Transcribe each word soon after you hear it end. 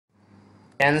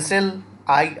Cancel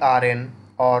IRN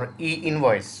or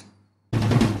E-Invoice.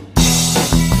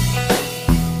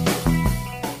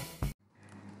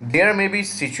 There may be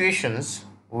situations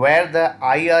where the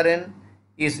IRN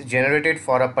is generated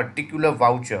for a particular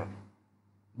voucher,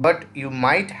 but you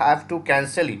might have to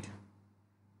cancel it.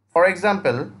 For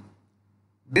example,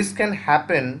 this can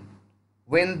happen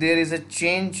when there is a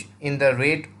change in the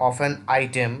rate of an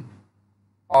item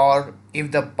or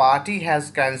if the party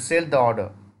has cancelled the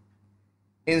order.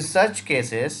 In such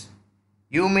cases,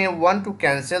 you may want to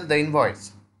cancel the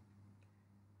invoice.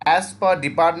 As per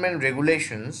department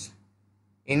regulations,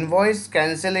 invoice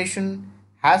cancellation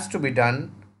has to be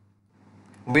done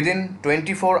within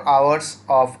 24 hours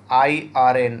of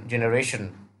IRN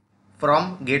generation.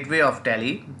 From Gateway of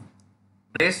Tally,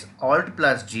 press Alt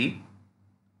plus G,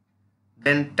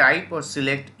 then type or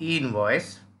select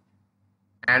E-Invoice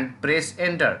and press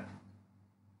Enter.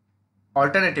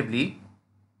 Alternatively,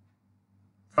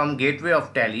 from Gateway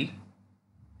of Tally,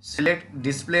 select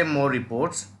Display More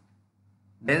Reports,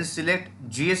 then select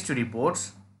GST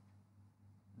Reports,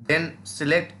 then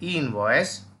select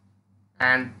E-Invoice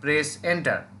and press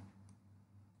Enter.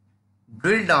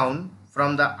 Drill down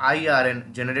from the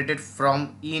IRN generated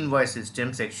from E-Invoice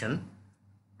System section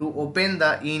to open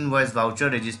the E-Invoice voucher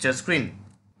register screen.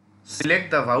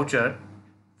 Select the voucher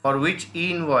for which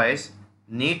E-Invoice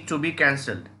need to be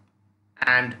cancelled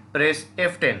and press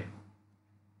F10.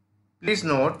 Please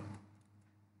note,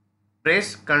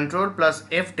 press Ctrl plus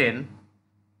F10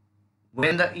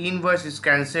 when the E-Invoice is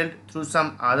cancelled through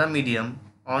some other medium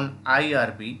on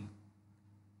IRP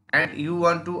and you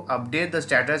want to update the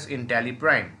status in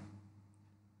tallyprime.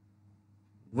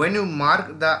 When you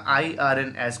mark the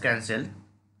IRN as cancelled,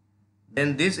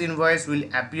 then this invoice will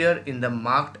appear in the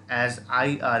marked as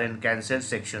IRN cancelled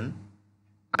section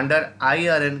under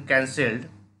IRN cancelled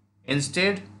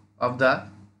instead of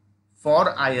the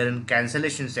for IRN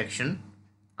cancellation section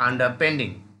under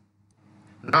pending.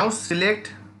 Now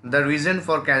select the reason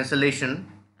for cancellation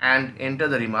and enter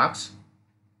the remarks.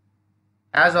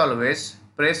 As always,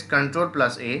 press Ctrl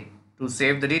plus A to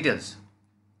save the details.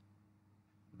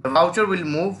 The voucher will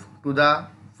move to the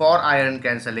for IRN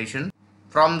cancellation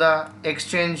from the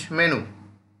exchange menu.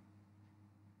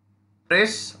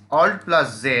 Press Alt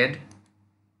plus Z,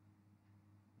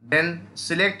 then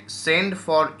select Send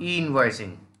for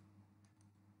E-Invoicing.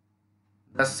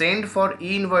 The Send for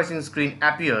E-Invoicing screen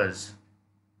appears.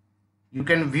 You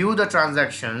can view the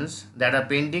transactions that are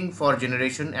pending for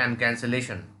generation and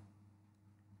cancellation.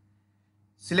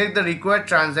 Select the required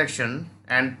transaction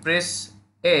and press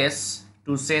S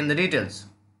to send the details.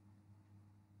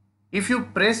 If you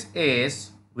press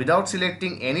S without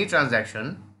selecting any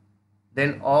transaction,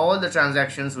 then all the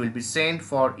transactions will be sent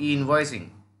for E-Invoicing.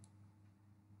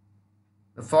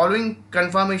 The following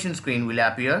confirmation screen will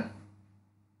appear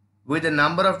with the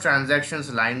number of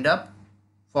transactions lined up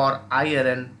for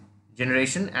IRN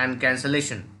generation and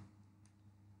cancellation.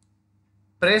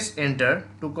 Press Enter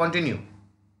to continue.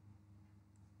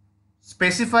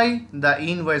 Specify the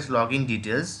E-Invoice login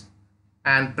details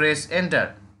and press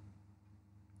Enter.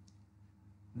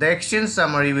 The exchange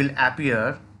summary will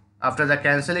appear after the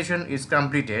cancellation is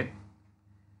completed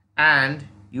and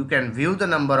you can view the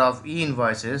number of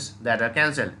E-Invoices that are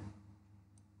cancelled.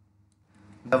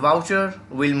 The voucher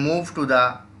will move to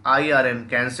the IRN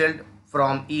cancelled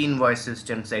from E-Invoice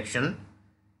System section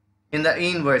in the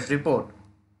E-Invoice report.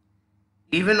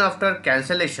 Even after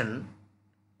cancellation,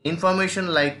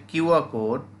 information like QR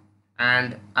code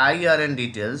and IRN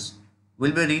details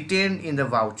will be retained in the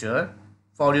voucher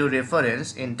for your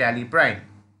reference in tallyprime.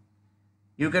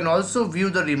 You can also view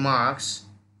the remarks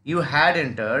you had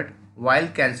entered while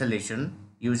cancellation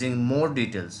using more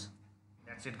details.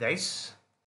 That's it, guys.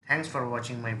 Thanks for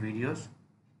watching my videos.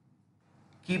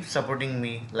 Keep supporting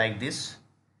me like this.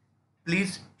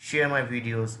 Please share my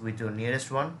videos with your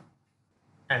nearest one.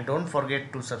 And don't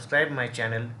forget to subscribe my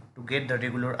channel to get the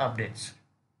regular updates.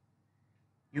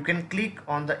 You can click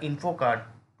on the info card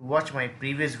to watch my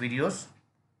previous videos,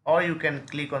 or you can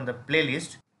click on the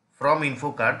playlist from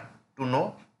info card to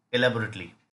know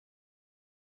elaborately.